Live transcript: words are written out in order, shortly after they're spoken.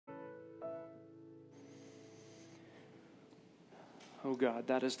Oh God,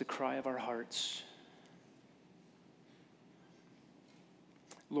 that is the cry of our hearts.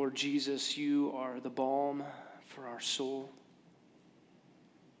 Lord Jesus, you are the balm for our soul.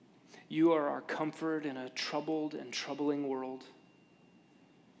 You are our comfort in a troubled and troubling world.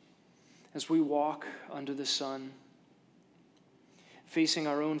 As we walk under the sun, facing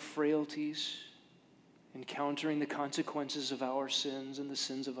our own frailties, encountering the consequences of our sins and the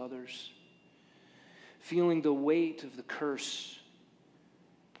sins of others, feeling the weight of the curse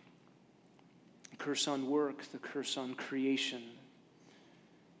on work, the curse on creation.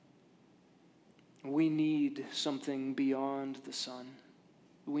 We need something beyond the sun.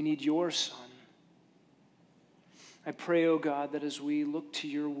 We need your Son. I pray, oh God, that as we look to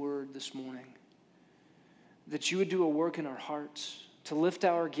your word this morning, that you would do a work in our hearts to lift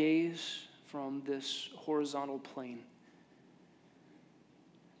our gaze from this horizontal plane,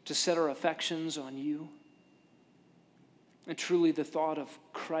 to set our affections on you. And truly the thought of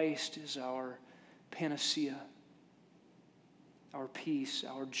Christ is our panacea, our peace,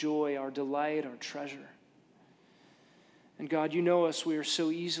 our joy, our delight, our treasure. And God, you know us, we are so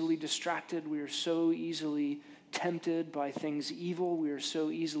easily distracted, we are so easily tempted by things evil, we are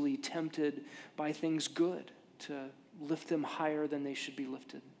so easily tempted by things good to lift them higher than they should be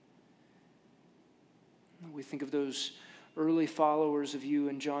lifted. We think of those early followers of you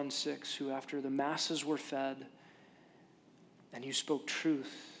in John 6 who after the masses were fed and you spoke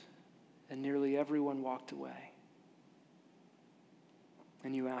truth and nearly everyone walked away.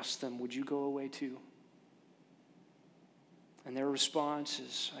 And you asked them, would you go away too? And their response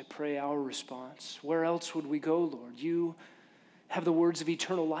is, I pray our response. Where else would we go, Lord? You have the words of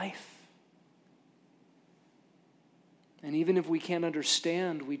eternal life. And even if we can't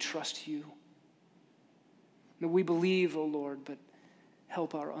understand, we trust you. And we believe, O Lord, but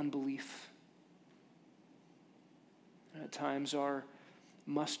help our unbelief. And at times our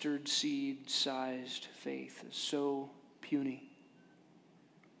mustard seed-sized faith is so puny.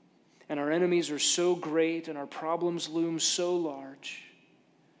 And our enemies are so great and our problems loom so large.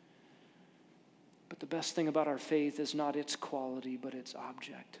 But the best thing about our faith is not its quality, but its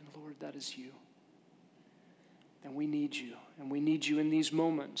object. And Lord, that is you. And we need you. And we need you in these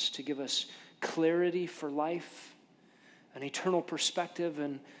moments to give us clarity for life, an eternal perspective,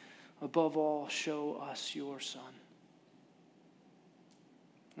 and above all, show us your Son.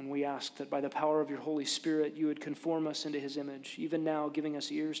 And we ask that by the power of your Holy Spirit, you would conform us into his image, even now giving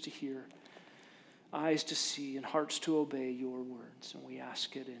us ears to hear, eyes to see, and hearts to obey your words. And we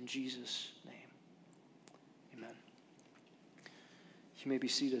ask it in Jesus' name. Amen. You may be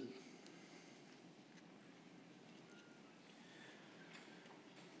seated.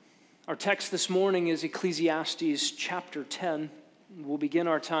 Our text this morning is Ecclesiastes chapter 10. We'll begin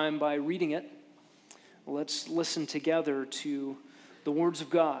our time by reading it. Let's listen together to the words of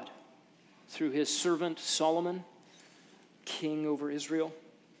God through his servant Solomon, king over Israel.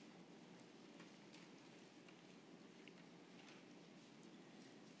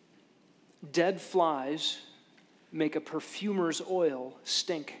 Dead flies make a perfumer's oil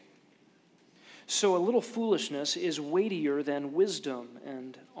stink. So a little foolishness is weightier than wisdom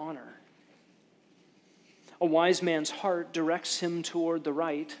and honor. A wise man's heart directs him toward the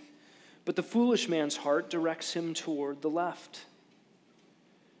right, but the foolish man's heart directs him toward the left.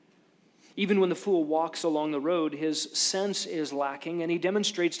 Even when the fool walks along the road, his sense is lacking, and he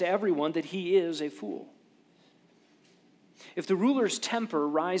demonstrates to everyone that he is a fool. If the ruler's temper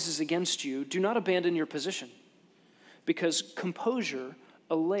rises against you, do not abandon your position, because composure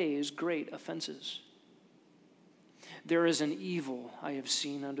allays great offenses. There is an evil I have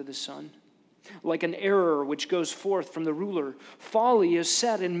seen under the sun, like an error which goes forth from the ruler. Folly is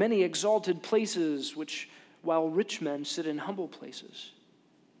set in many exalted places, while rich men sit in humble places.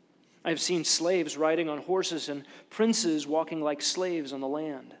 I have seen slaves riding on horses and princes walking like slaves on the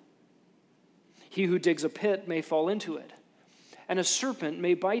land. He who digs a pit may fall into it, and a serpent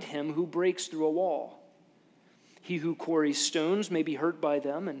may bite him who breaks through a wall. He who quarries stones may be hurt by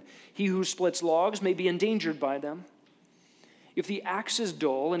them, and he who splits logs may be endangered by them. If the axe is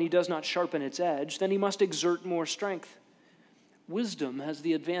dull and he does not sharpen its edge, then he must exert more strength. Wisdom has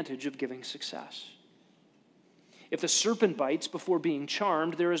the advantage of giving success. If the serpent bites before being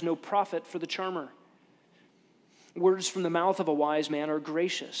charmed, there is no profit for the charmer. Words from the mouth of a wise man are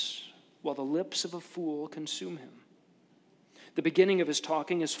gracious, while the lips of a fool consume him. The beginning of his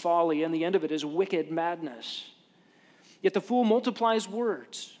talking is folly, and the end of it is wicked madness. Yet the fool multiplies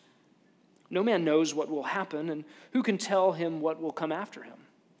words. No man knows what will happen, and who can tell him what will come after him?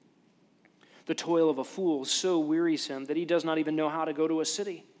 The toil of a fool so wearies him that he does not even know how to go to a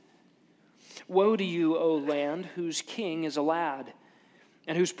city. Woe to you, O land, whose king is a lad,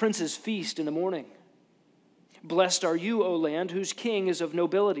 and whose princes feast in the morning. Blessed are you, O land, whose king is of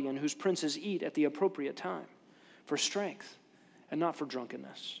nobility, and whose princes eat at the appropriate time, for strength and not for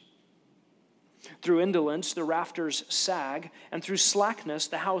drunkenness. Through indolence the rafters sag, and through slackness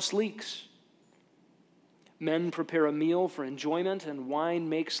the house leaks. Men prepare a meal for enjoyment, and wine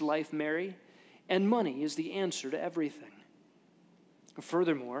makes life merry, and money is the answer to everything.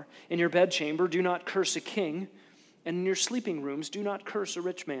 Furthermore, in your bedchamber do not curse a king, and in your sleeping rooms do not curse a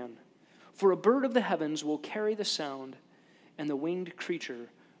rich man. For a bird of the heavens will carry the sound, and the winged creature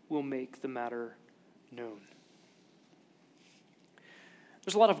will make the matter known.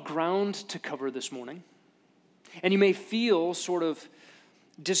 There's a lot of ground to cover this morning, and you may feel sort of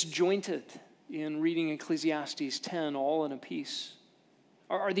disjointed in reading Ecclesiastes 10 all in a piece.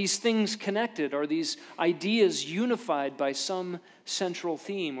 Are these things connected? Are these ideas unified by some central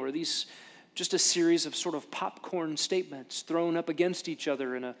theme? Or are these just a series of sort of popcorn statements thrown up against each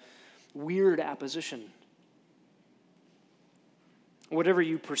other in a weird apposition? Whatever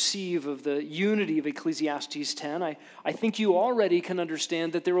you perceive of the unity of Ecclesiastes 10, I think you already can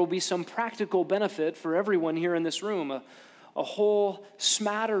understand that there will be some practical benefit for everyone here in this room, a whole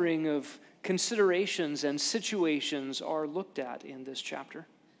smattering of considerations and situations are looked at in this chapter.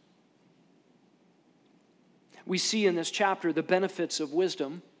 We see in this chapter the benefits of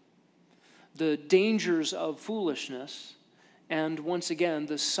wisdom, the dangers of foolishness, and once again,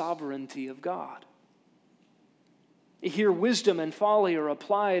 the sovereignty of God. Here, wisdom and folly are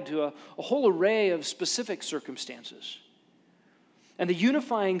applied to a whole array of specific circumstances. And the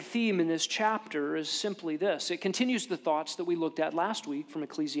unifying theme in this chapter is simply this. It continues the thoughts that we looked at last week from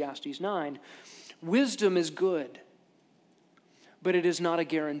Ecclesiastes 9. Wisdom is good, but it is not a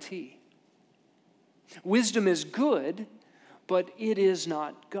guarantee. Wisdom is good, but it is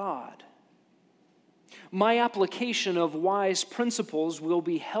not God. My application of wise principles will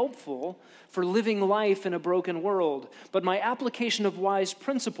be helpful for living life in a broken world, but my application of wise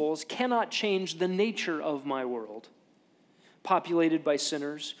principles cannot change the nature of my world, populated by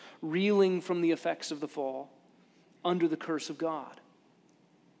sinners, reeling from the effects of the fall, under the curse of God.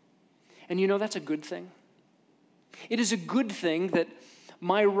 And you know, that's a good thing. It is a good thing that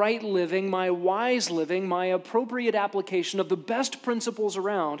my right living, my wise living, my appropriate application of the best principles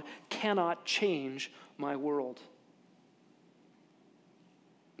around cannot change my world.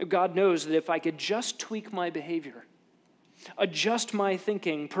 God knows that if I could just tweak my behavior, adjust my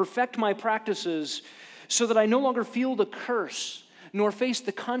thinking, perfect my practices, so that I no longer feel the curse, nor face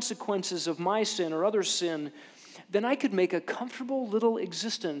the consequences of my sin or other sin, then I could make a comfortable little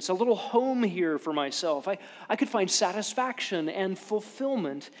existence, a little home here for myself. I could find satisfaction and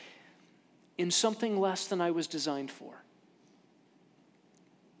fulfillment in something less than I was designed for.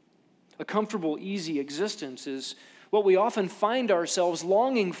 A comfortable, easy existence is what we often find ourselves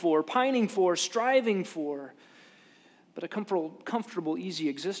longing for, pining for, striving for. But a comfortable, easy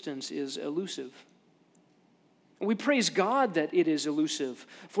existence is elusive. We praise God that it is elusive,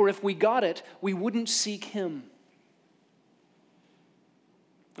 for if we got it, we wouldn't seek Him.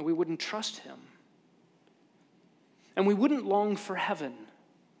 And we wouldn't trust Him. And we wouldn't long for heaven.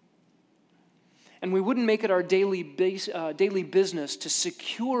 And we wouldn't make it our daily business to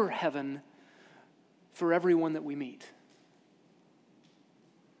secure heaven for everyone that we meet.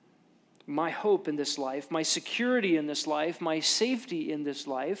 My hope in this life, my security in this life, my safety in this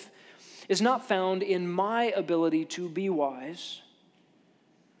life is not found in my ability to be wise.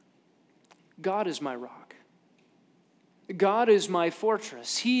 God is my rock. God is my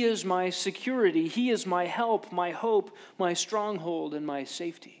fortress. He is my security. He is my help, my hope, my stronghold, and my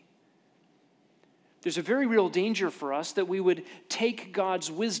safety. There's a very real danger for us that we would take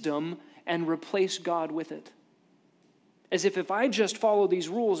God's wisdom and replace God with it. As if I just follow these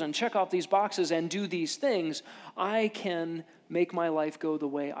rules and check off these boxes and do these things, I can make my life go the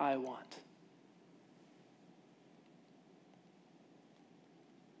way I want.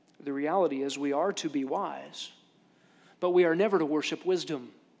 The reality is we are to be wise, but we are never to worship wisdom.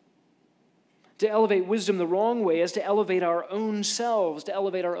 To elevate wisdom the wrong way is to elevate our own selves, to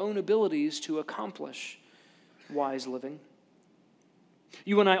elevate our own abilities to accomplish wise living.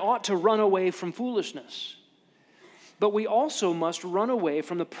 You and I ought to run away from foolishness, but we also must run away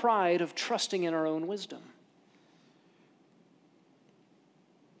from the pride of trusting in our own wisdom.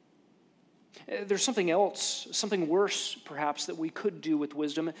 There's something else, something worse perhaps that we could do with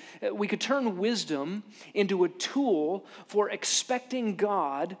wisdom. We could turn wisdom into a tool for expecting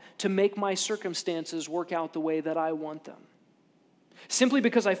God to make my circumstances work out the way that I want them. Simply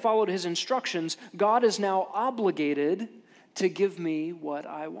because I followed His instructions, God is now obligated to give me what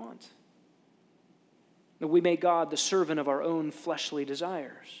I want. that we make God the servant of our own fleshly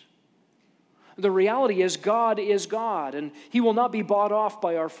desires. The reality is God, and he will not be bought off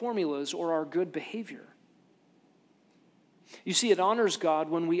by our formulas or our good behavior. You see, it honors God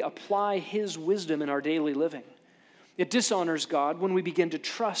when we apply his wisdom in our daily living. It dishonors God when we begin to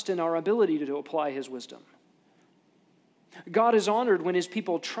trust in our ability to apply his wisdom. God is honored when his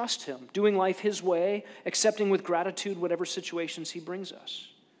people trust him, doing life his way, accepting with gratitude whatever situations he brings us.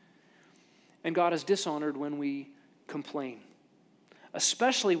 And God is dishonored when we complain,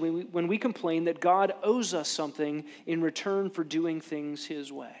 especially when we complain that God owes us something in return for doing things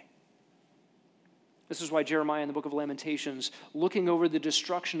his way. This is why Jeremiah in the book of Lamentations, looking over the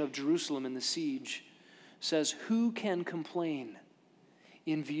destruction of Jerusalem in the siege, says, "Who can complain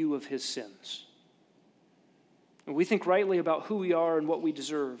in view of his sins?" When we think rightly about who we are and what we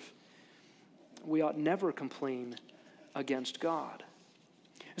deserve, we ought never complain against God.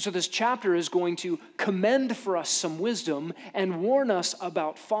 So this chapter is going to commend for us some wisdom and warn us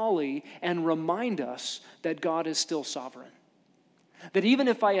about folly and remind us that God is still sovereign. That even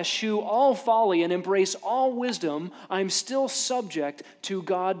if I eschew all folly and embrace all wisdom, I'm still subject to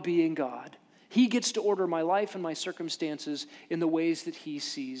God being God. He gets to order my life and my circumstances in the ways that he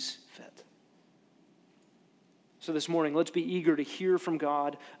sees fit. So this morning, let's be eager to hear from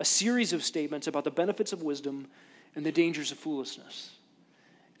God a series of statements about the benefits of wisdom and the dangers of foolishness,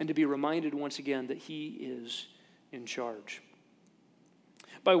 and to be reminded once again that he is in charge.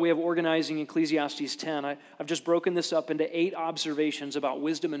 By way of organizing Ecclesiastes 10, I've just broken this up into 8 observations about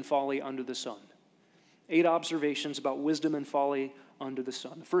wisdom and folly under the sun. 8 observations about wisdom and folly under the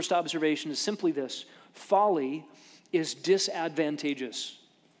sun. The first observation is simply this: folly is disadvantageous.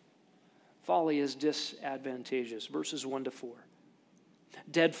 Folly is disadvantageous. Verses 1 to 4.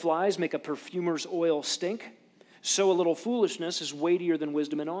 Dead flies make a perfumer's oil stink, so a little foolishness is weightier than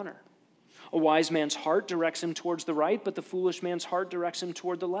wisdom and honor. A wise man's heart directs him towards the right, but the foolish man's heart directs him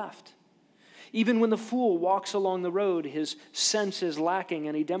toward the left. Even when the fool walks along the road, his sense is lacking,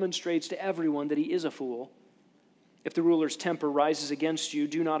 and he demonstrates to everyone that he is a fool. If the ruler's temper rises against you,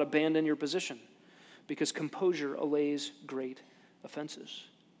 do not abandon your position, because composure allays great offenses.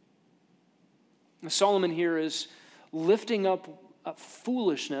 Solomon here is lifting up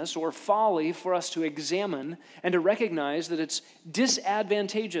foolishness or folly for us to examine and to recognize that it's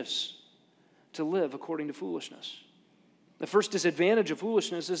disadvantageous to live according to foolishness. The first disadvantage of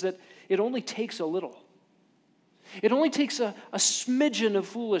foolishness is that it only takes a little. It only takes a smidgen of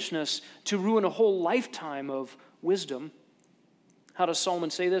foolishness to ruin a whole lifetime of wisdom. How does Solomon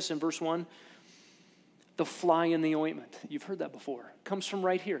say this in verse 1? The fly in the ointment. You've heard that before. It comes from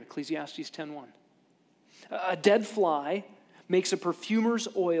right here, Ecclesiastes 10:1. A dead fly makes a perfumer's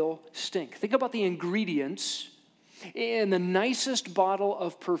oil stink. Think about the ingredients in the nicest bottle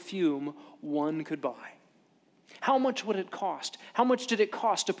of perfume one could buy. How much would it cost? How much did it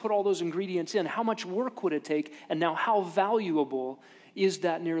cost to put all those ingredients in? How much work would it take? And now how valuable is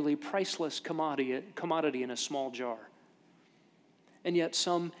that nearly priceless commodity in a small jar? And yet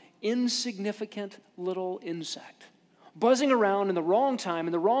some insignificant little insect, buzzing around in the wrong time,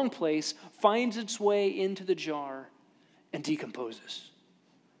 in the wrong place, finds its way into the jar and decomposes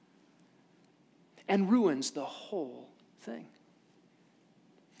and ruins the whole thing.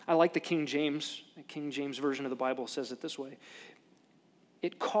 I like the King James version of the Bible says it this way: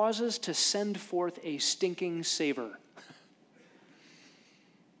 it causes to send forth a stinking savor.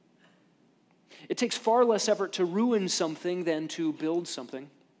 It takes far less effort to ruin something than to build something.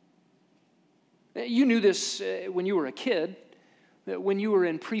 You knew this when you were a kid, when you were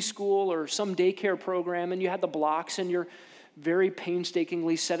in preschool or some daycare program and you had the blocks and you're very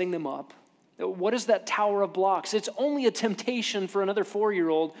painstakingly setting them up. What is that tower of blocks? It's only a temptation for another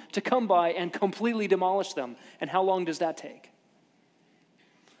 4-year-old to come by and completely demolish them. And how long does that take?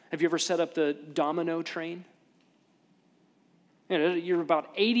 Have you ever set up the domino train? You're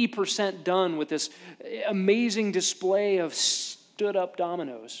about 80% done with this amazing display of stood-up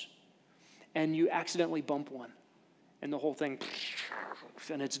dominoes, and you accidentally bump one, and the whole thing,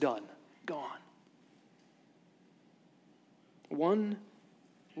 and it's done, gone. One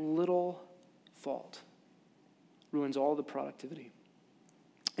little fault ruins all the productivity.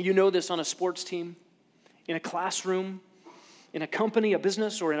 You know this on a sports team, in a classroom, in a company, a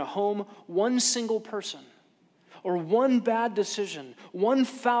business, or in a home. One single person or one bad decision, one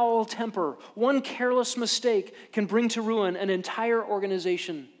foul temper, one careless mistake can bring to ruin an entire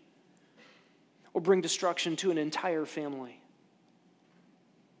organization or bring destruction to an entire family.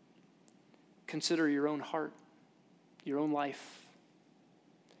 Consider your own heart, your own life.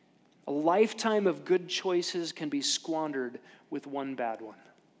 A lifetime of good choices can be squandered with one bad one.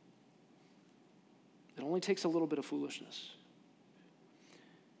 It only takes a little bit of foolishness.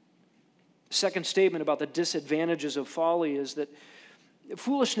 The second statement about the disadvantages of folly is that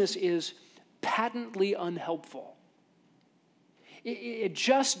foolishness is patently unhelpful. It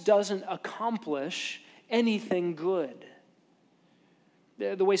just doesn't accomplish anything good.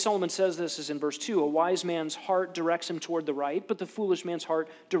 The way Solomon says this is in verse 2. A wise man's heart directs him toward the right, but the foolish man's heart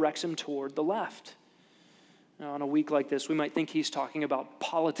directs him toward the left. Now, on a week like this, we might think he's talking about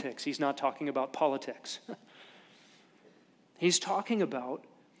politics. He's not talking about politics. He's talking about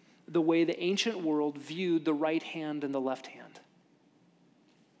the way the ancient world viewed the right hand and the left hand.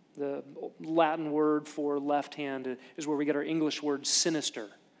 The Latin word for left hand is where we get our English word sinister.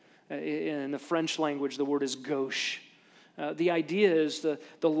 In the French language, the word is gauche. The idea is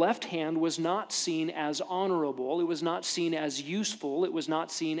the left hand was not seen as honorable. It was not seen as useful. It was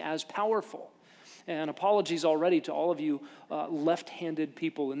not seen as powerful. And apologies already to all of you left-handed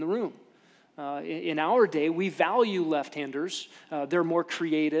people in the room. In our day, we value left-handers. They're more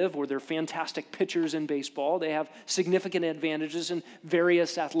creative, or they're fantastic pitchers in baseball. They have significant advantages in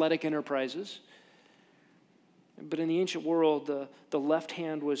various athletic enterprises. But in the ancient world, the left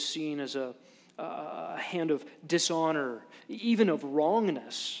hand was seen as a hand of dishonor, even of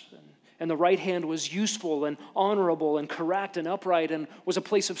wrongness. And the right hand was useful and honorable and correct and upright and was a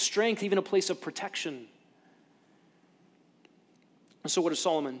place of strength, even a place of protection. So what is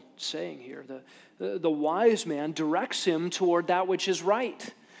Solomon saying here? The wise man directs him toward that which is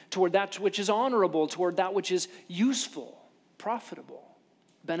right, toward that which is honorable, toward that which is useful, profitable,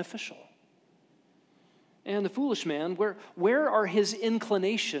 beneficial. And the foolish man, where are his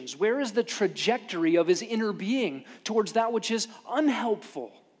inclinations? Where is the trajectory of his inner being towards that which is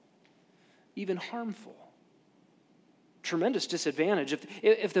unhelpful, even harmful? Tremendous disadvantage.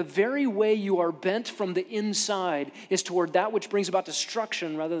 If the very way you are bent from the inside is toward that which brings about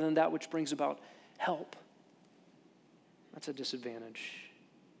destruction rather than that which brings about help, that's a disadvantage.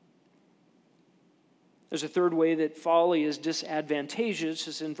 There's a third way that folly is disadvantageous,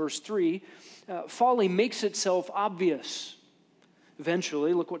 is in verse 3. Folly makes itself obvious.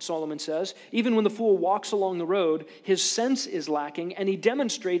 Eventually, look what Solomon says, even when the fool walks along the road, his sense is lacking, and he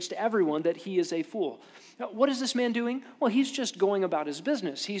demonstrates to everyone that he is a fool. Now, what is this man doing? Well, he's just going about his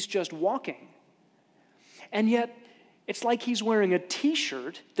business. He's just walking. And yet, it's like he's wearing a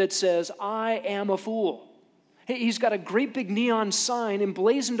t-shirt that says, I am a fool. He's got a great big neon sign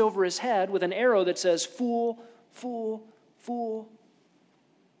emblazoned over his head with an arrow that says, fool, fool, fool.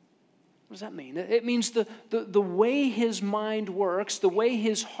 What does that mean? It means the way his mind works, the way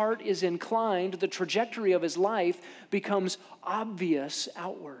his heart is inclined, the trajectory of his life becomes obvious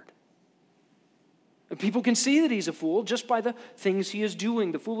outward. And people can see that he's a fool just by the things he is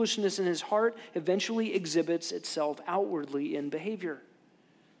doing. The foolishness in his heart eventually exhibits itself outwardly in behavior.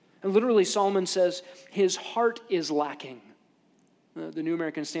 And literally, Solomon says, his heart is lacking. The New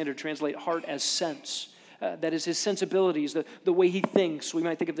American Standard translate heart as sense. That is his sensibilities, the way he thinks. We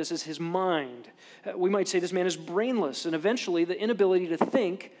might think of this as his mind. We might say this man is brainless, and eventually the inability to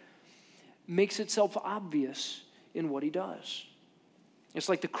think makes itself obvious in what he does. It's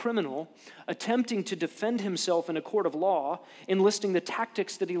like the criminal attempting to defend himself in a court of law, enlisting the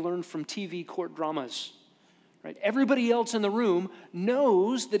tactics that he learned from TV court dramas. Right? Everybody else in the room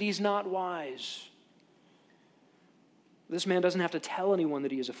knows that he's not wise. This man doesn't have to tell anyone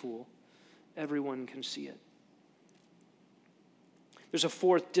that he is a fool. Everyone can see it. There's a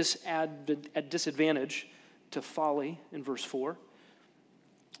fourth disadvantage to folly in verse 4.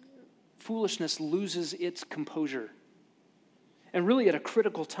 Foolishness loses its composure. And really at a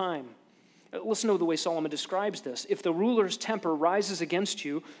critical time. Listen to the way Solomon describes this. If the ruler's temper rises against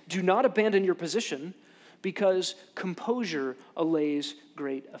you, do not abandon your position, because composure allays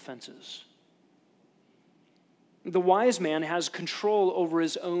great offenses. The wise man has control over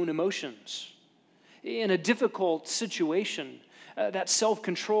his own emotions. In a difficult situation, that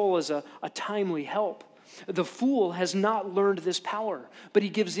self-control is a timely help. The fool has not learned this power, but he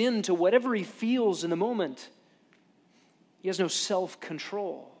gives in to whatever he feels in the moment. He has no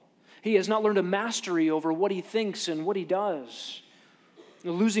self-control. He has not learned a mastery over what he thinks and what he does.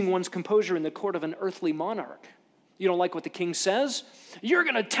 Losing one's composure in the court of an earthly monarch. You don't like what the king says? You're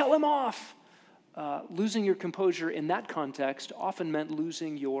going to tell him off. Losing your composure in that context often meant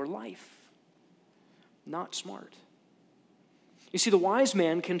losing your life. Not smart. You see, the wise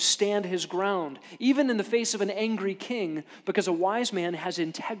man can stand his ground, even in the face of an angry king, because a wise man has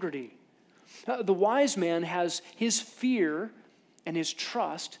integrity. The wise man has his fear and his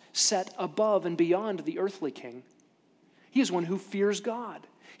trust set above and beyond the earthly king. He is one who fears God.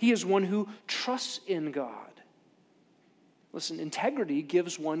 He is one who trusts in God. Listen, integrity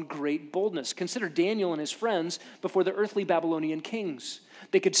gives one great boldness. Consider Daniel and his friends before the earthly Babylonian kings.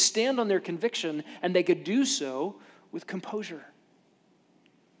 They could stand on their conviction, and they could do so with composure.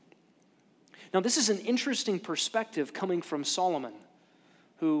 Now, this is an interesting perspective coming from Solomon,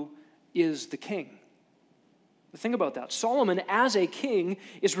 who is the king. Think about that. Solomon, as a king,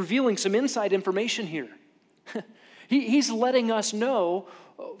 is revealing some inside information here. He's letting us know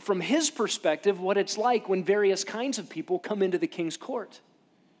from his perspective what it's like when various kinds of people come into the king's court.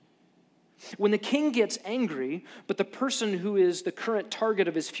 When the king gets angry, but the person who is the current target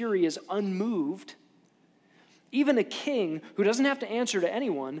of his fury is unmoved, even a king who doesn't have to answer to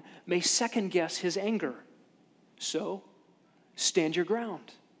anyone may second-guess his anger. So, stand your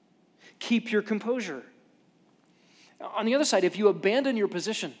ground. Keep your composure. On the other side, if you abandon your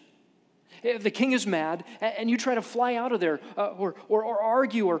position, if the king is mad and you try to fly out of there or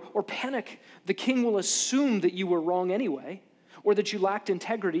argue or panic, the king will assume that you were wrong anyway, or that you lacked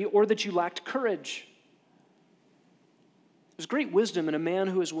integrity, or that you lacked courage. There's great wisdom in a man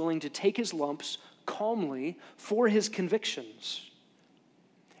who is willing to take his lumps calmly for his convictions.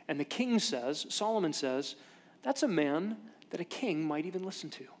 And the king says, Solomon says, that's a man that a king might even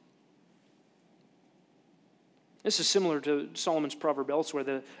listen to. This is similar to Solomon's proverb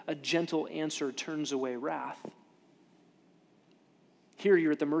elsewhere, a gentle answer turns away wrath. Here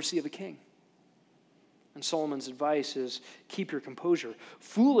you're at the mercy of a king. And Solomon's advice is keep your composure.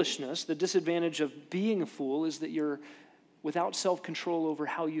 Foolishness, the disadvantage of being a fool, is that you're without self-control over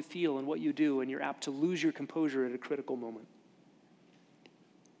how you feel and what you do, and you're apt to lose your composure at a critical moment.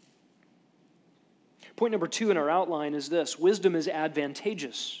 Point number 2 in our outline is this: wisdom is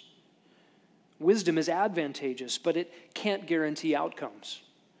advantageous. Wisdom is advantageous, but it can't guarantee outcomes.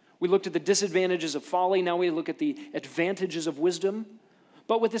 We looked at the disadvantages of folly. Now we look at the advantages of wisdom,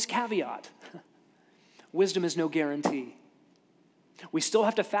 but with this caveat: wisdom is no guarantee. We still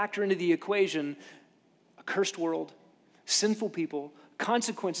have to factor into the equation a cursed world, sinful people,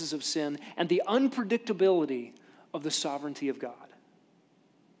 consequences of sin, and the unpredictability of the sovereignty of God.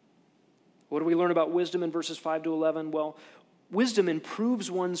 What do we learn about wisdom in verses 5 to 11? Well, wisdom improves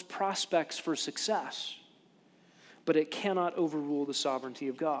one's prospects for success, but it cannot overrule the sovereignty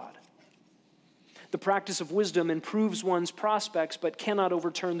of God. The practice of wisdom improves one's prospects, but cannot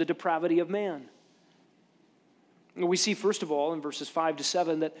overturn the depravity of man. We see, first of all, in verses 5 to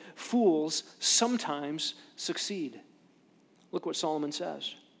 7, that fools sometimes succeed. Look what Solomon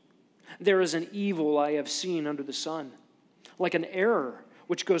says. There is an evil I have seen under the sun, like an error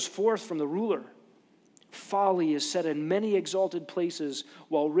which goes forth from the ruler. Folly is set in many exalted places,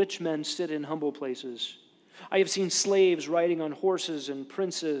 while rich men sit in humble places. I have seen slaves riding on horses and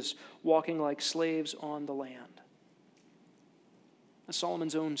princes walking like slaves on the land.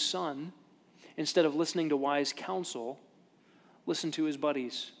 Solomon's own son, instead of listening to wise counsel, listened to his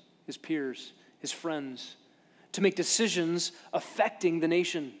buddies, his peers, his friends, to make decisions affecting the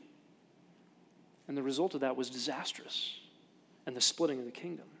nation. And the result of that was disastrous, and the splitting of the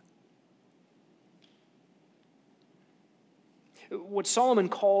kingdom. What Solomon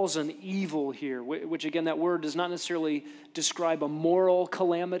calls an evil here, which again, that word does not necessarily describe a moral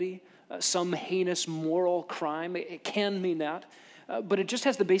calamity, some heinous moral crime. It can mean that, but it just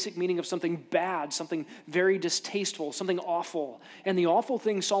has the basic meaning of something bad, something very distasteful, something awful. And the awful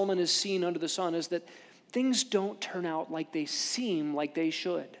thing Solomon has seen under the sun is that things don't turn out like they seem like they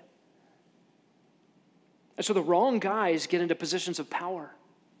should. And so the wrong guys get into positions of power.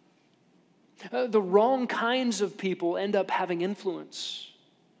 The wrong kinds of people end up having influence.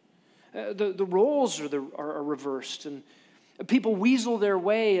 The roles are reversed, and people weasel their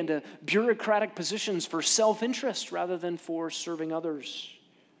way into bureaucratic positions for self-interest rather than for serving others.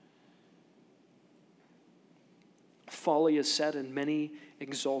 Folly is set in many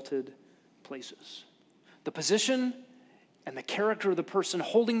exalted places. The position and the character of the person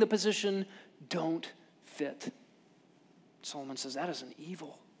holding the position don't fit. Solomon says that is an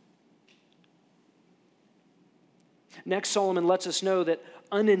evil. Next, Solomon lets us know that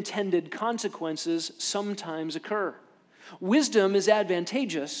unintended consequences sometimes occur. Wisdom is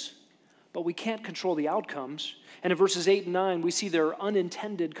advantageous, but we can't control the outcomes. And in verses 8 and 9, we see there are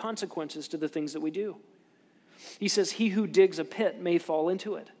unintended consequences to the things that we do. He says, he who digs a pit may fall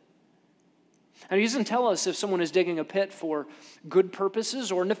into it. And he doesn't tell us if someone is digging a pit for good purposes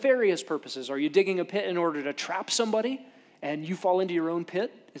or nefarious purposes. Are you digging a pit in order to trap somebody and you fall into your own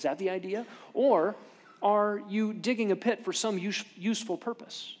pit? Is that the idea? Or are you digging a pit for some useful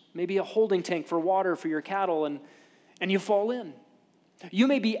purpose? Maybe a holding tank for water for your cattle, and you fall in. You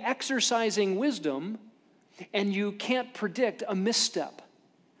may be exercising wisdom, and you can't predict a misstep.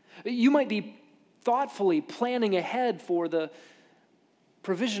 You might be thoughtfully planning ahead for the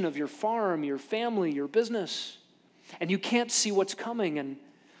provision of your farm, your family, your business, and you can't see what's coming, and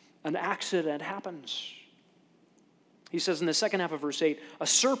an accident happens. He says in the second half of verse 8, a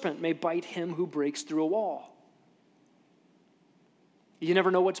serpent may bite him who breaks through a wall. You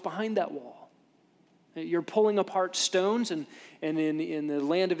never know what's behind that wall. You're pulling apart stones, and in the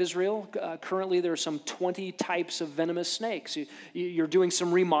land of Israel, currently there are some 20 types of venomous snakes. You're doing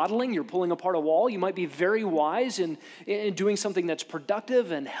some remodeling, you're pulling apart a wall. You might be very wise in doing something that's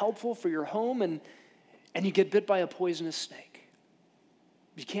productive and helpful for your home, and you get bit by a poisonous snake.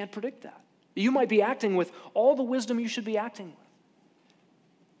 You can't predict that. You might be acting with all the wisdom you should be acting with.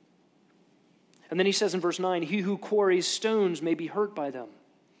 And then he says in verse 9, he who quarries stones may be hurt by them.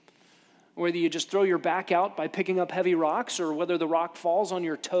 Whether you just throw your back out by picking up heavy rocks or whether the rock falls on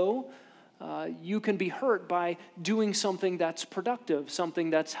your toe, you can be hurt by doing something that's productive, something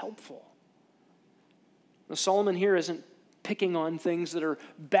that's helpful. Now, Solomon here isn't picking on things that are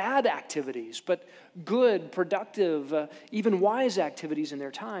bad activities, but good, productive, even wise activities in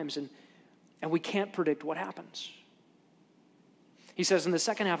their times, and we can't predict what happens. He says in the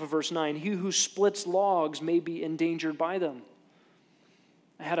second half of verse 9, he who splits logs may be endangered by them.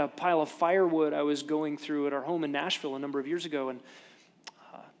 I had a pile of firewood I was going through at our home in Nashville a number of years ago, and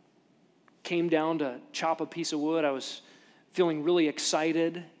came down to chop a piece of wood. I was feeling really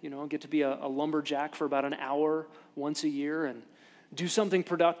excited, get to be a lumberjack for about an hour once a year and do something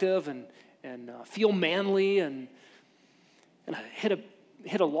productive and feel manly, and I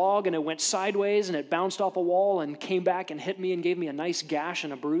hit a log, and it went sideways, and it bounced off a wall and came back and hit me and gave me a nice gash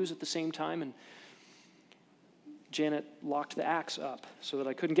and a bruise at the same time, and Janet locked the axe up so that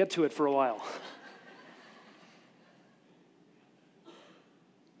I couldn't get to it for a while.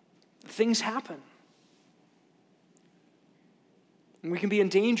 Things happen. And we can be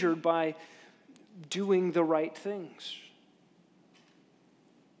endangered by doing the right things.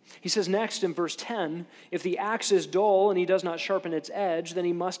 He says next in verse 10, if the axe is dull and he does not sharpen its edge, then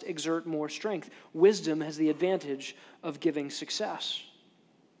he must exert more strength. Wisdom has the advantage of giving success.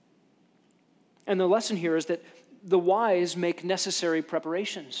 And the lesson here is that the wise make necessary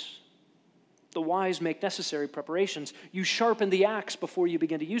preparations. The wise make necessary preparations. You sharpen the axe before you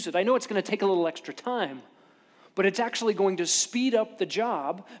begin to use it. I know it's going to take a little extra time, but it's actually going to speed up the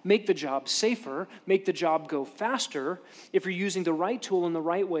job, make the job safer, make the job go faster if you're using the right tool in the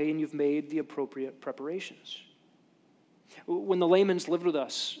right way and you've made the appropriate preparations. When the Lamans lived with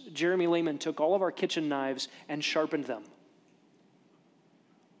us, Jeremy Lehman took all of our kitchen knives and sharpened them.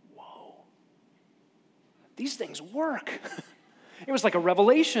 These things work. It was like a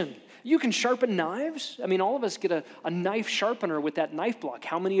revelation. You can sharpen knives. I mean, all of us get a knife sharpener with that knife block.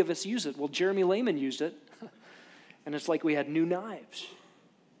 How many of us use it? Well, Jeremy Lehman used it, and it's like we had new knives.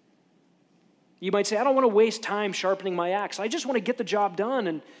 You might say, I don't want to waste time sharpening my axe. I just want to get the job done.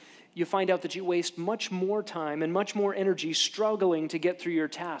 And you find out that you waste much more time and much more energy struggling to get through your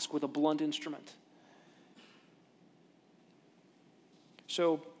task with a blunt instrument.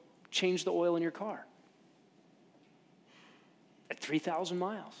 So change the oil in your car. At 3,000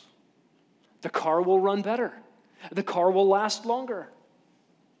 miles. The car will run better. The car will last longer.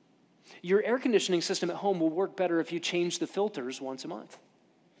 Your air conditioning system at home will work better if you change the filters once a month.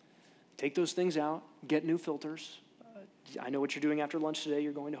 Take those things out, get new filters. I know what you're doing after lunch today.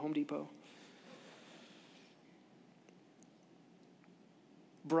 You're going to Home Depot.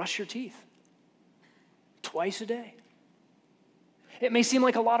 Brush your teeth twice a day. It may seem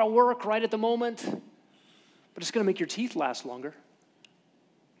like a lot of work right at the moment, but it's going to make your teeth last longer.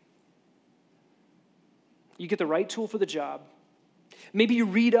 You get the right tool for the job. Maybe you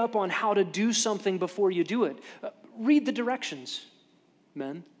read up on how to do something before you do it. Read the directions,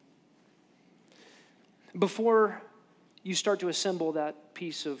 men. Before you start to assemble that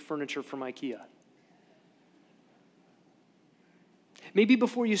piece of furniture from IKEA. Maybe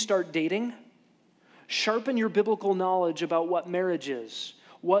before you start dating, sharpen your biblical knowledge about what marriage is,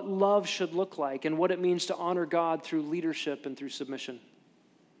 what love should look like, and what it means to honor God through leadership and through submission.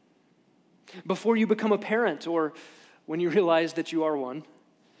 Before you become a parent, or when you realize that you are one,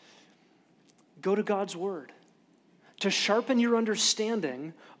 go to God's Word to sharpen your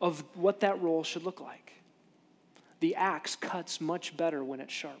understanding of what that role should look like. The axe cuts much better when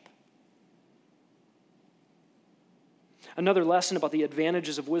it's sharp. Another lesson about the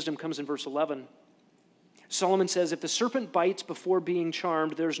advantages of wisdom comes in verse 11. Solomon says, if the serpent bites before being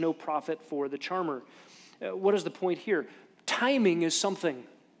charmed, there's no profit for the charmer. What is the point here? Timing is something.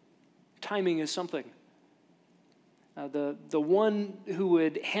 Timing is something. The one who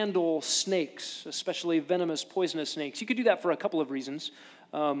would handle snakes, especially venomous, poisonous snakes, you could do that for a couple of reasons.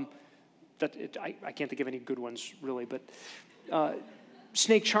 I can't think of any good ones, really, but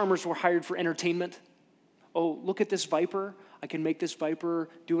snake charmers were hired for entertainment. Oh, look at this viper. I can make this viper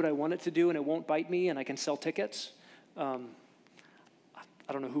do what I want it to do, and it won't bite me, and I can sell tickets. I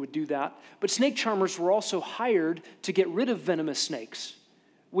don't know who would do that. But snake charmers were also hired to get rid of venomous snakes.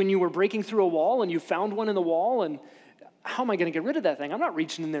 When you were breaking through a wall and you found one in the wall, and how am I going to get rid of that thing? I'm not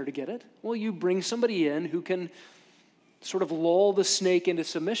reaching in there to get it. Well, you bring somebody in who can sort of lull the snake into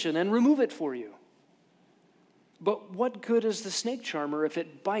submission and remove it for you. But what good is the snake charmer if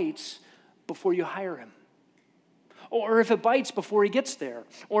it bites before you hire him? Or if it bites before he gets there?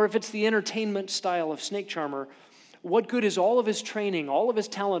 Or if it's the entertainment style of snake charmer, what good is all of his training, all of his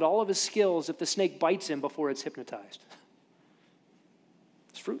talent, all of his skills if the snake bites him before it's hypnotized?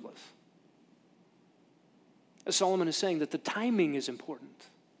 It's fruitless. Solomon is saying that the timing is important.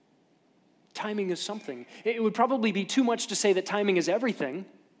 Timing is something. It would probably be too much to say that timing is everything,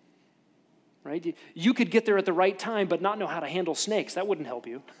 right? You could get there at the right time but not know how to handle snakes. That wouldn't help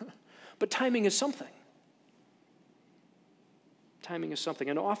you. But timing is something. Timing is something,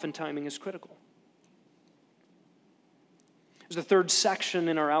 and often timing is critical. There's the third section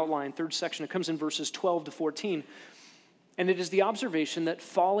in our outline, it comes in verses 12 to 14, and it is the observation that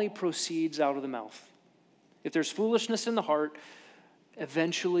folly proceeds out of the mouth. If there's foolishness in the heart,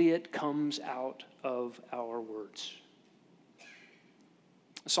 eventually it comes out of our words.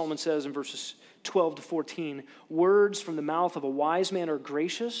 Solomon says in verses 12 to 14, words from the mouth of a wise man are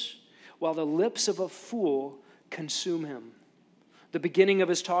gracious, while the lips of a fool consume him. The beginning of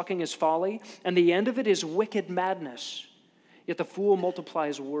his talking is folly, and the end of it is wicked madness. Yet the fool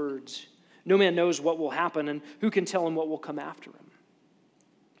multiplies words. No man knows what will happen, and who can tell him what will come after him?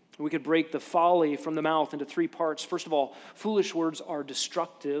 We could break the folly from the mouth into three parts. First of all, foolish words are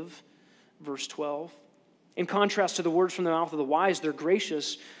destructive, verse 12. In contrast to the words from the mouth of the wise, they're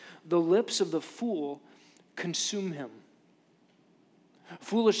gracious. The lips of the fool consume him.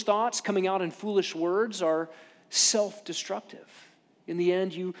 Foolish thoughts coming out in foolish words are self-destructive. In the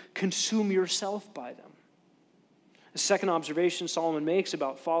end, you consume yourself by them. The second observation Solomon makes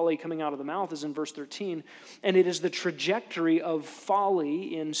about folly coming out of the mouth is in verse 13, and it is the trajectory of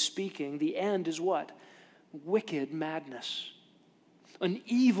folly in speaking. The end is what? Wicked madness, an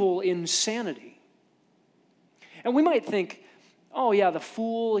evil insanity. And we might think, oh yeah, the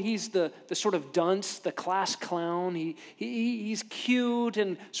fool, he's the sort of dunce, the class clown. He's cute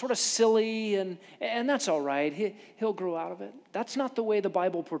and sort of silly, and that's all right. He'll grow out of it. That's not the way the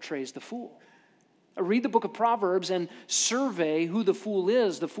Bible portrays the fool. Read the book of Proverbs and survey who the fool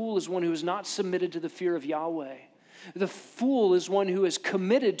is. The fool is one who is not submitted to the fear of Yahweh. The fool is one who is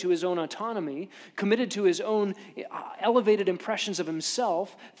committed to his own autonomy, committed to his own elevated impressions of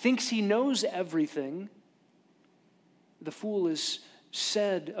himself, thinks he knows everything. The fool is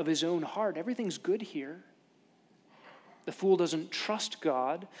said of his own heart, everything's good here. The fool doesn't trust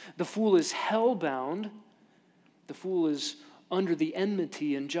God. The fool is hell-bound. The fool is under the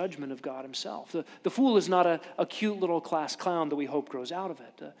enmity and judgment of God himself. The fool is not a cute little class clown that we hope grows out of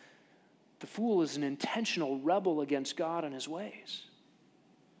it. The fool is an intentional rebel against God and his ways.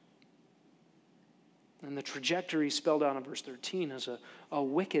 And the trajectory spelled out in verse 13 is a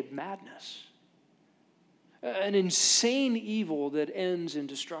wicked madness, an insane evil that ends in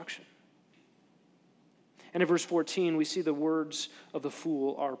destruction. And in verse 14, we see the words of the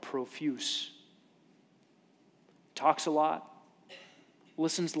fool are profuse. Talks a lot,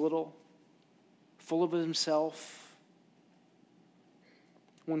 listens little, full of himself.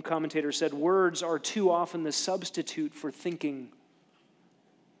 One commentator said, words are too often the substitute for thinking.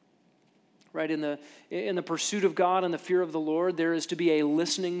 Right, in the pursuit of God and the fear of the Lord, there is to be a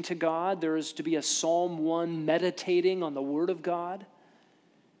listening to God. There is to be a Psalm 1 meditating on the Word of God.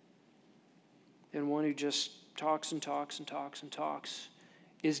 And one who just talks and talks and talks and talks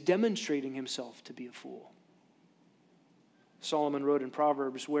is demonstrating himself to be a fool. Solomon wrote in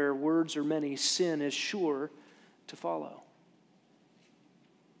Proverbs, where words are many, sin is sure to follow.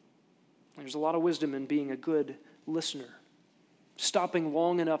 There's a lot of wisdom in being a good listener, stopping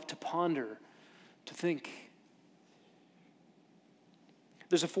long enough to ponder, to think.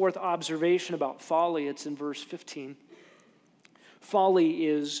 There's a fourth observation about folly. It's in verse 15. Folly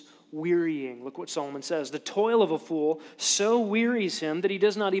is wearying. Look what Solomon says. The toil of a fool so wearies him that he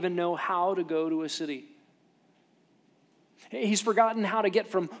does not even know how to go to a city. He's forgotten how to get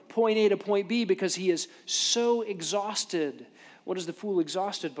from point A to point B because he is so exhausted. What is the fool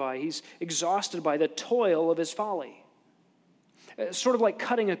exhausted by? He's exhausted by the toil of his folly. It's sort of like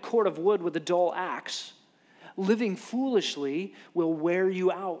cutting a cord of wood with a dull axe. Living foolishly will wear you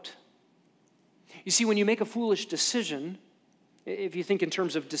out. You see, when you make a foolish decision, If you think in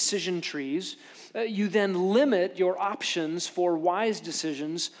terms of decision trees, you then limit your options for wise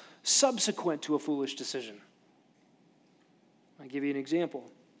decisions subsequent to a foolish decision. I'll give you an example.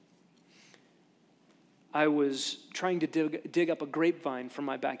 I was trying to dig up a grapevine from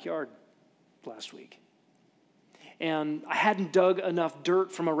my backyard last week. And I hadn't dug enough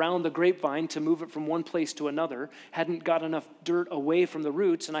dirt from around the grapevine to move it from one place to another, hadn't got enough dirt away from the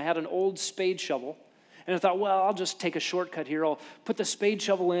roots, and I had an old spade shovel. And I thought, well, I'll just take a shortcut here. I'll put the spade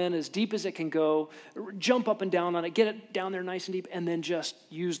shovel in as deep as it can go, jump up and down on it, get it down there nice and deep, and then just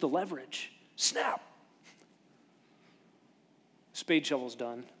use the leverage. Snap. Spade shovel's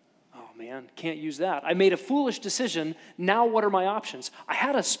done. Oh, man, can't use that. I made a foolish decision. Now what are my options? I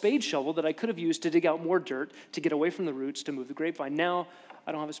had a spade shovel that I could have used to dig out more dirt to get away from the roots to move the grapevine. Now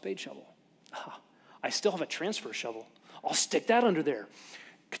I don't have a spade shovel. I still have a transfer shovel. I'll stick that under there.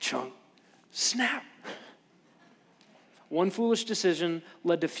 Ka-chunk. Snap. One foolish decision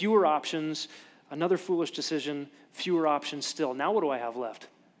led to fewer options. Another foolish decision, fewer options still. Now what do I have left?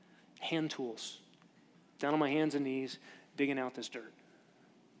 Hand tools. Down on my hands and knees, digging out this dirt.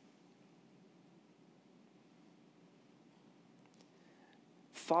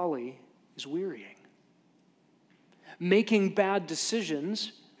 Folly is wearying. Making bad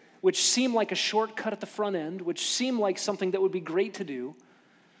decisions, which seem like a shortcut at the front end, which seem like something that would be great to do,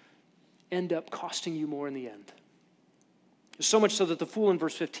 end up costing you more in the end. So much so that the fool in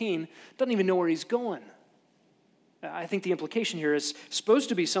verse 15 doesn't even know where he's going. I think the implication here is supposed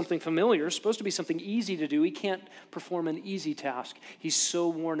to be something familiar, supposed to be something easy to do. He can't perform an easy task. He's so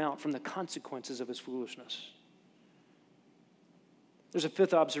worn out from the consequences of his foolishness. There's a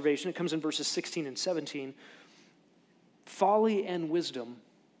fifth observation. It comes in verses 16 and 17. Folly and wisdom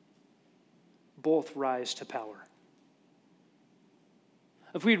both rise to power.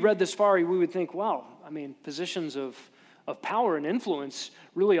 If we'd read this far, we would think, wow, positions of power and influence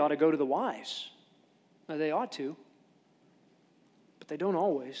really ought to go to the wise. They ought to, but they don't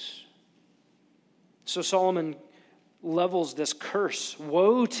always. So Solomon levels this curse.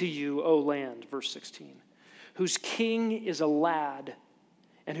 Woe to you, O land, verse 16, whose king is a lad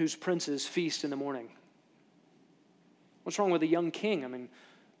and whose princes feast in the morning. What's wrong with a young king?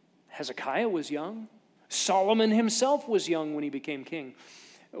 Hezekiah was young. Solomon himself was young when he became king.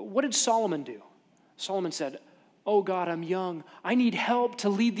 What did Solomon do? Solomon said, oh God, I'm young. I need help to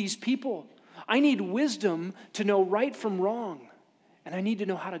lead these people. I need wisdom to know right from wrong, and I need to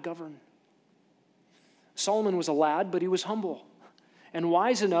know how to govern. Solomon was a lad, but he was humble and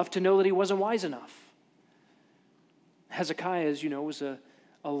wise enough to know that he wasn't wise enough. Hezekiah, as you know, was a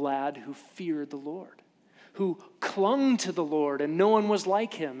lad who feared the Lord, who clung to the Lord, and no one was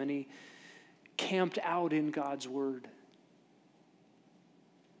like him, and he camped out in God's word.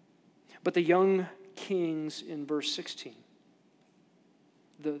 But the young kings in verse 16,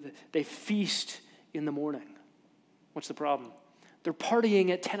 they feast in the morning. What's the problem? They're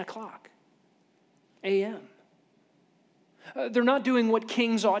partying at 10 o'clock a.m. They're not doing what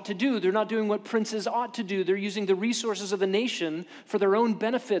kings ought to do. They're not doing what princes ought to do. They're using the resources of the nation for their own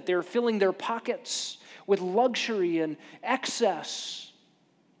benefit. They're filling their pockets with luxury and excess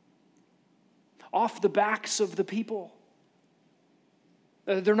off the backs of the people.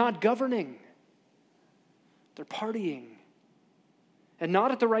 They're not governing. They're partying. And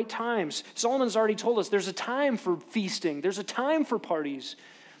not at the right times. Solomon's already told us there's a time for feasting. There's a time for parties.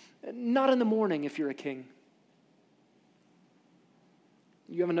 Not in the morning if you're a king.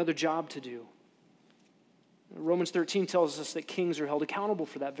 You have another job to do. Romans 13 tells us that kings are held accountable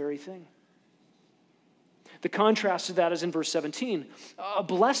for that very thing. The contrast to that is in verse 17. A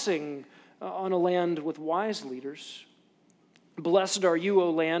blessing on a land with wise leaders. Blessed are you,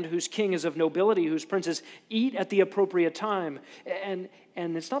 O land, whose king is of nobility, whose princes eat at the appropriate time. And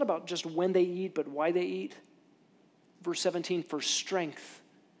it's not about just when they eat, but why they eat. Verse 17, for strength,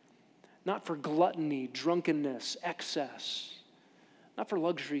 not for gluttony, drunkenness, excess, not for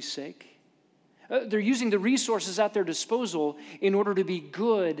luxury's sake. They're using the resources at their disposal in order to be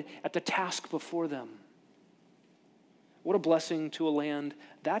good at the task before them. What a blessing to a land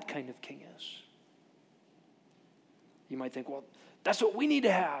that kind of king is. You might think, well, that's what we need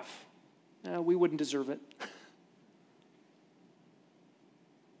to have. We wouldn't deserve it.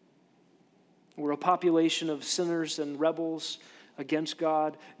 We're a population of sinners and rebels against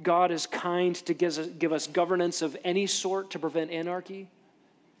God. God is kind to give us governance of any sort to prevent anarchy.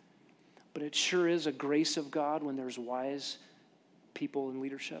 But it sure is a grace of God when there's wise people in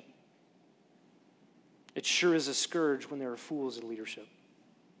leadership. It sure is a scourge when there are fools in leadership.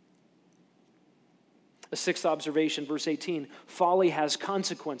 The sixth observation, verse 18, folly has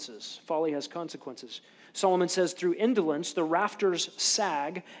consequences. Folly has consequences. Solomon says, through indolence, the rafters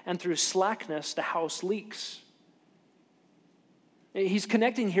sag, and through slackness, the house leaks. He's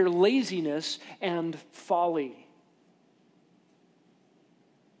connecting here laziness and folly.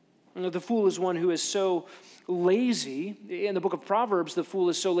 The fool is one who is so lazy. In the book of Proverbs, the fool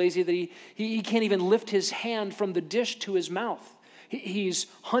is so lazy that he can't even lift his hand from the dish to his mouth. He's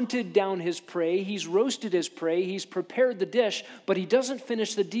hunted down his prey, he's roasted his prey, he's prepared the dish, but he doesn't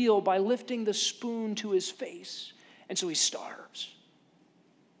finish the deal by lifting the spoon to his face, and so he starves.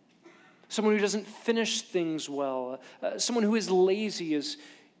 Someone who doesn't finish things well, someone who is lazy is,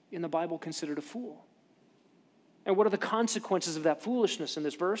 in the Bible, considered a fool. And what are the consequences of that foolishness in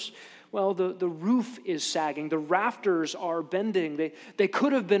this verse? Well, the roof is sagging. The rafters are bending. They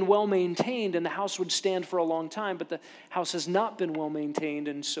could have been well maintained and the house would stand for a long time, but the house has not been well maintained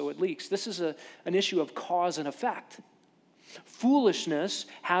and so it leaks. This is an issue of cause and effect. Foolishness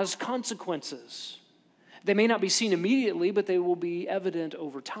has consequences. They may not be seen immediately, but they will be evident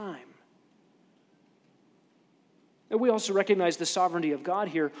over time. And we also recognize the sovereignty of God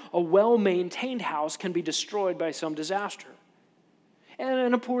here. A well-maintained house can be destroyed by some disaster.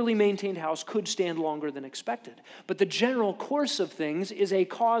 And a poorly maintained house could stand longer than expected. But the general course of things is a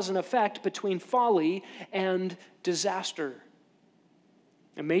cause and effect between folly and disaster.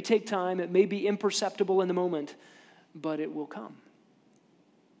 It may take time, it may be imperceptible in the moment, but it will come.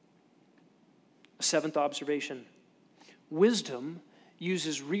 A seventh observation. Wisdom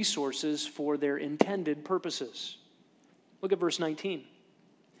uses resources for their intended purposes. Look at verse 19.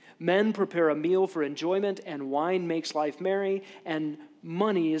 Men prepare a meal for enjoyment, and wine makes life merry, and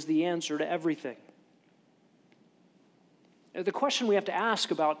money is the answer to everything. The question we have to ask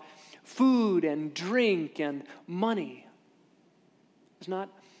about food and drink and money is not,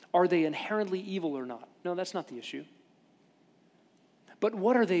 are they inherently evil or not? No, that's not the issue. But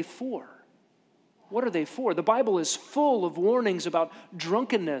what are they for? What are they for? The Bible is full of warnings about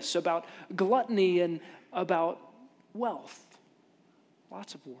drunkenness, about gluttony, and about wealth.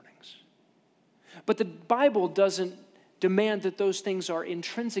 Lots of warnings. But the Bible doesn't demand that those things are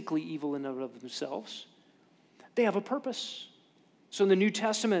intrinsically evil in and of themselves. They have a purpose. So in the New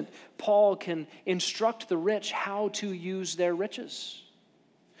Testament, Paul can instruct the rich how to use their riches.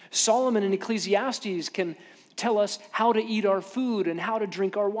 Solomon in Ecclesiastes can tell us how to eat our food and how to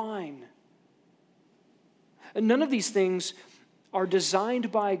drink our wine. And none of these things are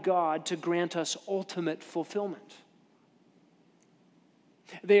designed by God to grant us ultimate fulfillment.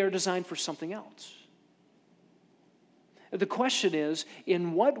 They are designed for something else. The question is,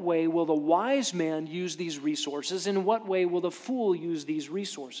 in what way will the wise man use these resources? In what way will the fool use these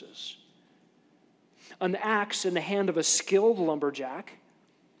resources? An axe in the hand of a skilled lumberjack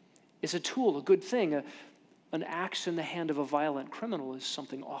is a tool, a good thing. An axe in the hand of a violent criminal is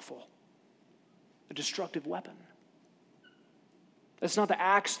something awful, a destructive weapon. It's not the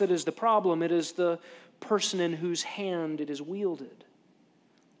axe that is the problem, it is the person in whose hand it is wielded.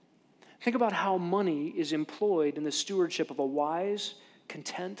 Think about how money is employed in the stewardship of a wise,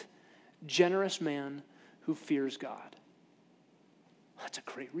 content, generous man who fears God. That's a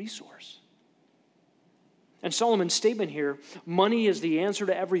great resource. And Solomon's statement here, money is the answer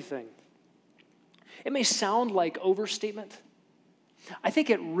to everything. It may sound like overstatement. I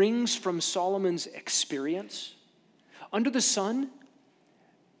think it rings from Solomon's experience. Under the sun,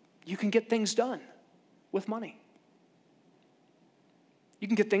 you can get things done with money. You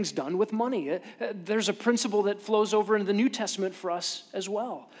can get things done with money. There's a principle that flows over into the New Testament for us as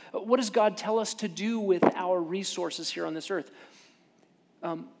well. What does God tell us to do with our resources here on this earth?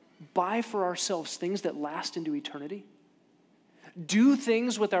 Buy for ourselves things that last into eternity. Do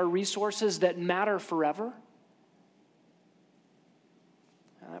things with our resources that matter forever.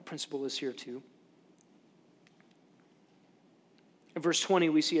 That principle is here too. In verse 20,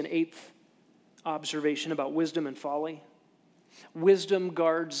 we see an eighth observation about wisdom and folly. Wisdom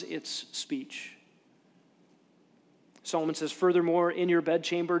guards its speech. Solomon says, furthermore, in your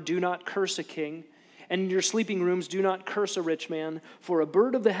bedchamber, do not curse a king, and in your sleeping rooms, do not curse a rich man, for a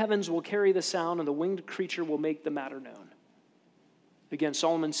bird of the heavens will carry the sound, and the winged creature will make the matter known. Again,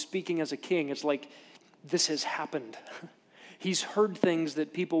 Solomon speaking as a king, it's like this has happened. He's heard things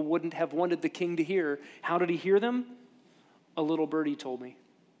that people wouldn't have wanted the king to hear. How did he hear them? A little birdie told me.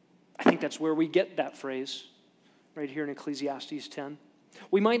 I think that's where we get that phrase, right here in Ecclesiastes 10.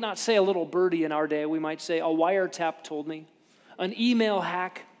 We might not say a little birdie in our day. We might say a wiretap told me. An email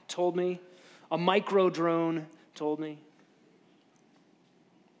hack told me. A micro drone told me.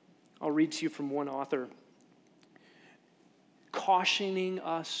 I'll read to you from one author, cautioning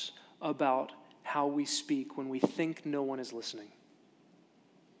us about how we speak when we think no one is listening.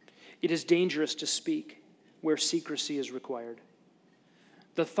 It is dangerous to speak where secrecy is required.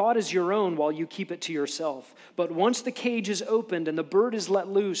 The thought is your own while you keep it to yourself. But once the cage is opened and the bird is let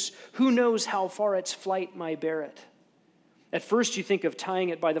loose, who knows how far its flight might bear it? At first you think of tying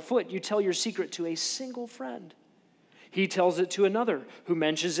it by the foot. You tell your secret to a single friend. He tells it to another, who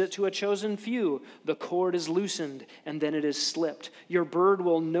mentions it to a chosen few. The cord is loosened, and then it is slipped. Your bird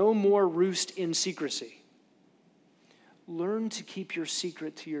will no more roost in secrecy. Learn to keep your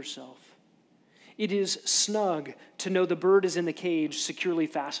secret to yourself. It is snug to know the bird is in the cage, securely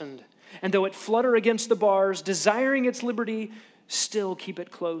fastened. And though it flutter against the bars, desiring its liberty, still keep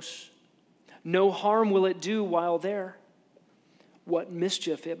it close. No harm will it do while there. What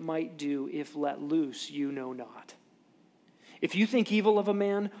mischief it might do if let loose, you know not. If you think evil of a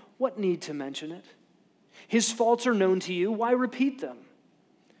man, what need to mention it? His faults are known to you. Why repeat them?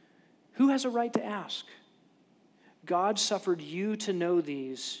 Who has a right to ask? God suffered you to know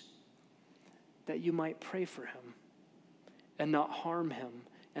these, that you might pray for him and not harm him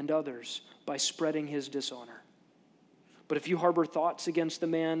and others by spreading his dishonor. But if you harbor thoughts against the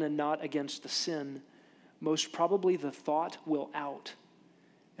man and not against the sin, most probably the thought will out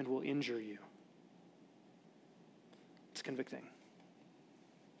and will injure you. It's convicting.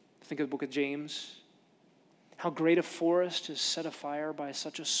 Think of the book of James. How great a forest is set afire by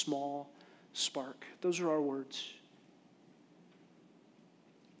such a small spark. Those are our words.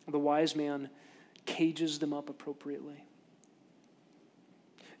 The wise man cages them up appropriately.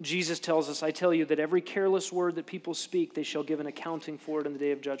 Jesus tells us, I tell you that every careless word that people speak, they shall give an accounting for it in the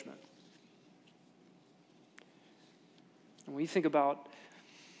day of judgment. And when you think about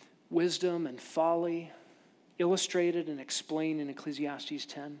wisdom and folly, illustrated and explained in Ecclesiastes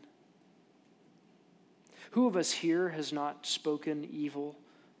 10, who of us here has not spoken evil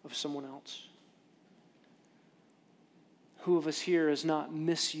of someone else? Who of us here has not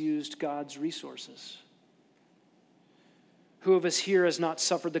misused God's resources? Who of us here has not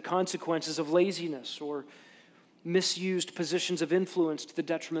suffered the consequences of laziness or misused positions of influence to the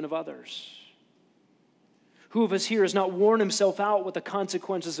detriment of others? Who of us here has not worn himself out with the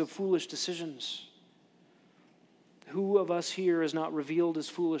consequences of foolish decisions? Who of us here has not revealed his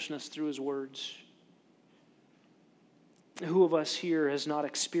foolishness through his words? Who of us here has not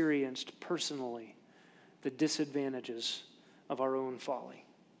experienced personally the disadvantages of our own folly?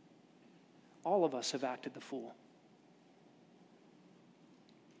 All of us have acted the fool.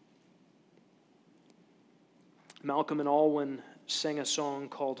 Malcolm and Alwyn sang a song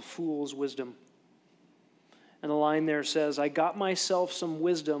called Fool's Wisdom. And the line there says, I got myself some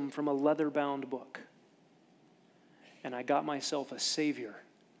wisdom from a leather-bound book, and I got myself a Savior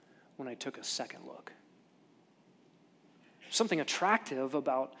when I took a second look. Something attractive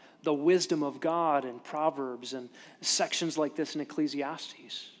about the wisdom of God in Proverbs and sections like this in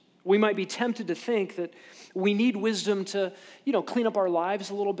Ecclesiastes. We might be tempted to think that we need wisdom to, clean up our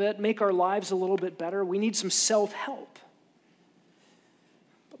lives a little bit, make our lives a little bit better. We need some self-help.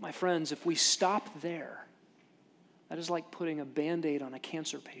 But my friends, if we stop there, that is like putting a Band-Aid on a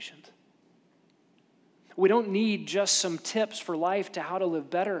cancer patient. We don't need just some tips for life to how to live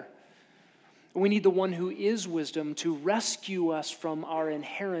better. We need the one who is wisdom to rescue us from our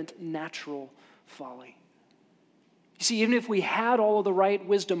inherent natural folly. You see, even if we had all of the right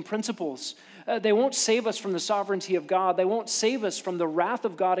wisdom principles, they won't save us from the sovereignty of God. They won't save us from the wrath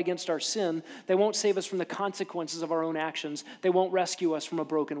of God against our sin. They won't save us from the consequences of our own actions. They won't rescue us from a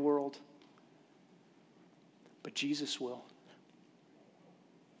broken world. But Jesus will.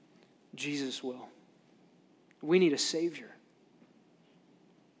 Jesus will. We need a Savior.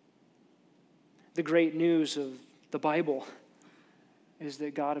 The great news of the Bible is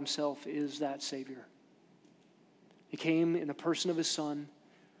that God himself is that Savior. He came in the person of his Son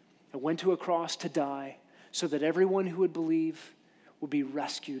and went to a cross to die so that everyone who would believe would be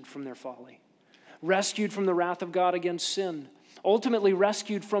rescued from their folly, rescued from the wrath of God against sin, ultimately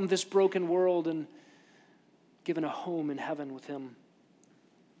rescued from this broken world and given a home in heaven with him.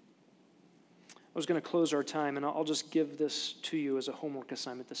 I was going to close our time, and I'll just give this to you as a homework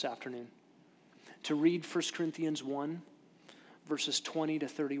assignment this afternoon, to read 1 Corinthians 1, verses 20 to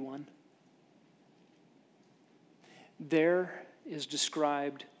 31. There is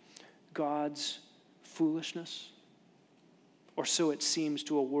described God's foolishness, or so it seems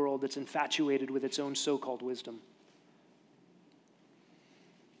to a world that's infatuated with its own so-called wisdom.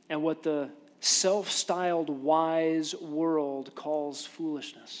 And what the self-styled wise world calls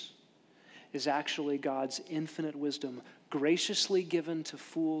foolishness is actually God's infinite wisdom graciously given to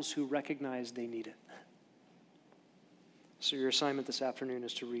fools who recognize they need it. So your assignment this afternoon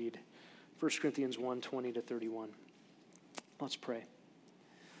is to read 1 Corinthians 1, 20 to 31. Let's pray.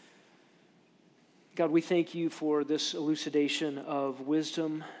 God, we thank you for this elucidation of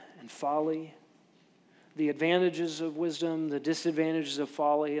wisdom and folly, the advantages of wisdom, the disadvantages of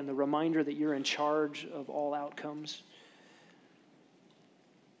folly, and the reminder that you're in charge of all outcomes.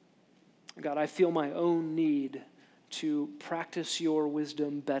 God, I feel my own need to practice your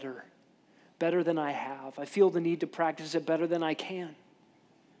wisdom better than I have. I feel the need to practice it better than I can.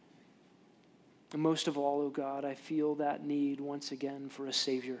 And most of all, oh God, I feel that need once again for a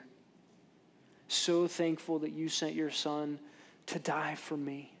Savior. So thankful that you sent your Son to die for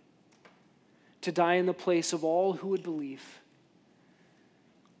me, to die in the place of all who would believe,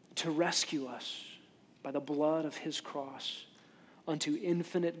 to rescue us by the blood of his cross unto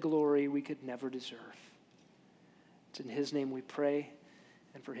infinite glory we could never deserve. It's in his name we pray,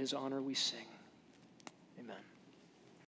 and for his honor we sing. Amen.